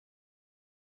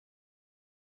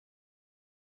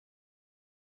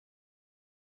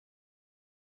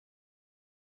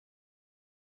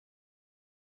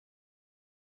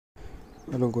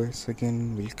Hello guys,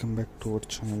 again welcome back to our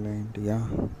channel. And yeah,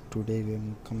 today we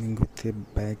are coming with a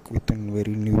back with a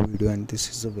very new video, and this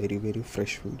is a very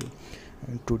fresh video.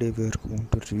 And today we are going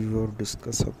to review or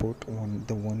discuss about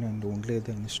the one and only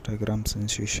the Instagram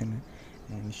sensation,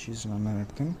 and she's none other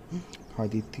than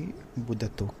Aditi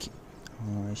Budhathoki.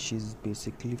 She's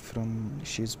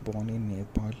born in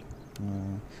Nepal,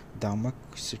 Damak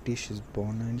city. She's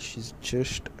born, and she's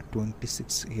just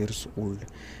 26 years old,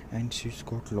 and she's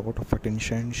got lot of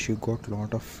attention. She got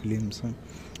lot of films,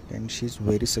 and she's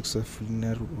very successful in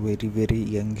her very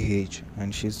young age,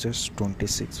 and she's just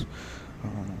 26.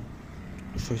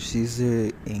 So she's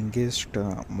a engaged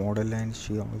model, and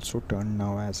she also turned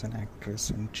now as an actress,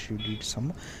 and she did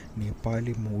some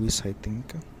Nepali movies, I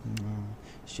think.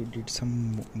 She did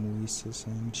some movies,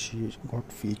 and she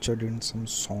got featured in some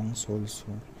songs also.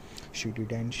 She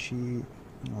did, and she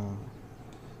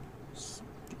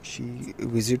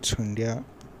visits India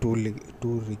too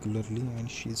regularly,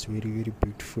 and she's very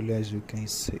beautiful, as you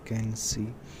can see.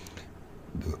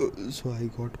 So I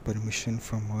got permission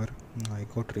from her. I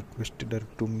got requested her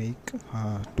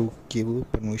to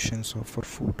give permissions of her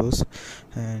photos,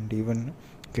 and even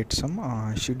get some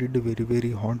she did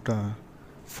very hot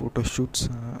photo shoots,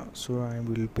 so I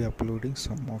will be uploading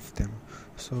some of them.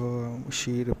 So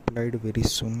she replied very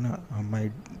soon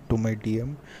to my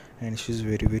DM, and she's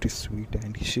very sweet,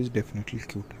 and she's definitely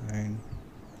cute, and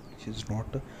she's not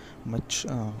much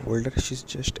older. She's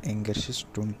just younger. She's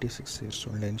 26 years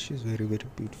old, and she's very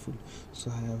beautiful.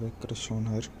 So I have a crush on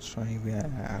her, so I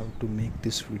have to make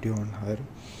this video on her.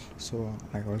 So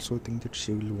I also think that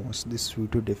she will watch this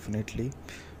video definitely,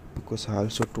 because I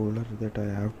also told her that I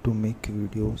have to make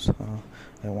videos.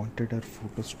 I wanted her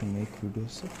photos to make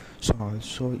videos, so I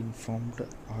also informed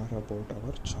her about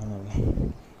our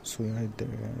channel. So yeah,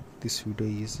 this video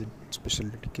is special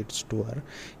dedicated to her.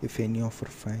 If any of her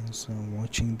fans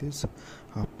watching this,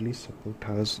 please support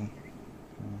her.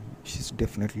 She's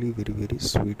definitely very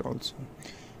sweet also.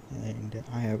 And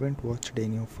I haven't watched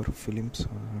any of her films,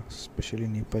 especially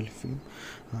Nepal film.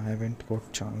 I haven't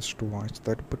got chance to watch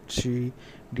that, but she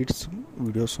did some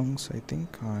video songs, I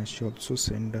think. She also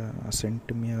sent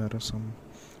me some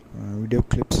video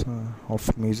clips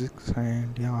of music,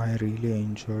 and yeah, I really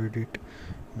enjoyed it.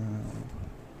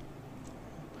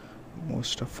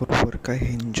 Most of her work I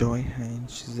enjoy, and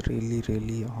she's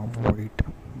really about it,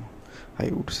 I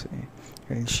would say.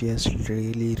 And she has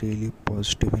really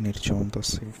positive energy on the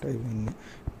set. Even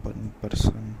in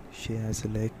person, she has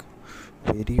like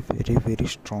very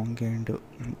strong and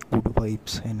good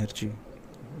vibes energy.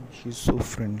 She's so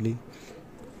friendly.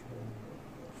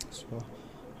 So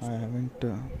I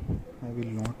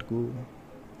will not go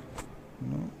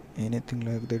anything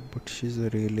like that, but she's a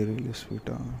really sweet.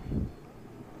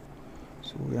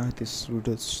 So yeah, this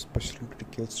video is special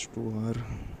dedicates to her,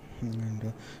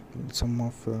 and some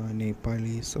of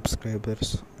Nepali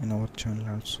subscribers in our channel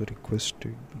also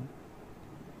requested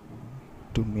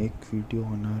to make video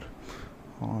on her.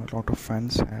 A lot of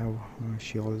fans have.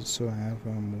 She also have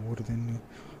more than.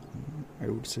 I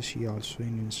would say she also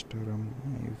in Instagram.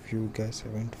 If you guys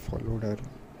haven't followed her,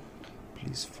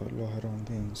 please follow her on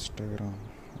the Instagram.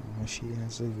 She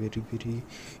has a very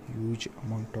huge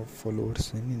amount of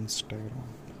followers in Instagram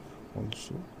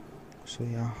also. So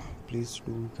yeah, please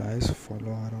do guys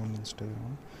follow her on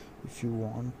Instagram. If you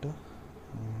want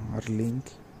her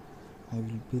link, I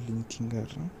will be linking her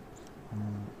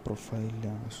profile,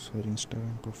 her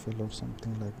Instagram profile or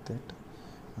something like that.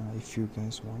 If you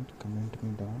guys want, comment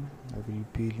me down. I will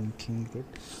be linking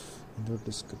it in the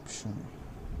description.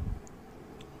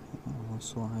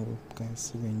 So I hope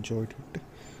guys you enjoyed it.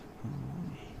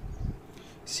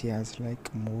 She has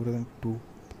like more than 2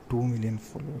 million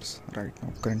followers right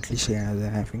now. Currently she is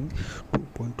having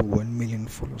 2.1 million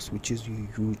followers, which is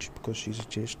huge, because she's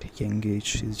just young age.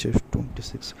 She's just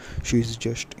 26. She's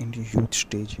just in the youth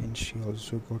stage, and she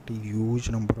also got a huge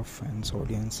number of fans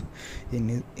audience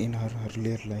in her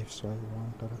earlier life. So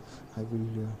I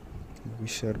will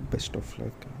wish her best of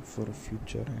luck for the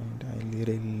future, and I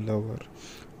really love her.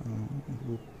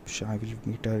 I will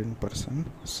meet her in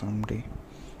person someday.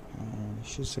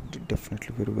 She's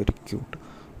definitely very cute.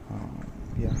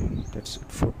 Yeah, that's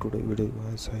it for today video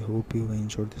guys. I hope you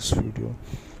enjoyed this video.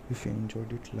 If you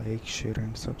enjoyed it, like, share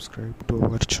and subscribe to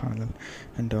our channel,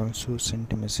 and also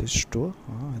send a message to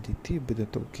Aditi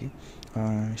Budhathoki.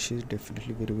 She's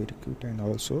definitely very cute, and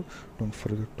also don't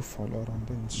forget to follow her on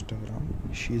the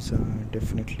Instagram. She's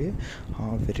definitely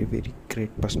a very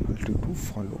great personality to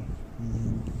follow.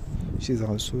 She's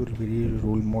also a very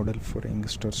role model for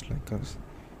youngsters like us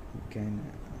who can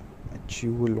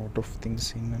achieve a lot of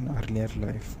things in an earlier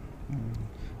life.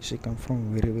 She come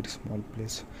from very small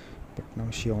place, but now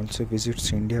she also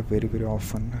visits India very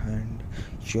often, and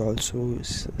she also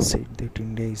said that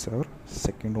India is our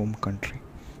second home country.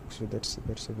 So that's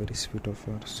a very sweet of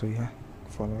her. So yeah,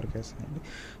 follow our guys and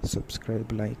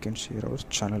subscribe, like and share our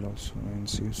channel also, and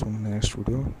see you soon in the next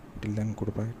video. Till then,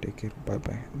 goodbye, take care,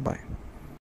 bye.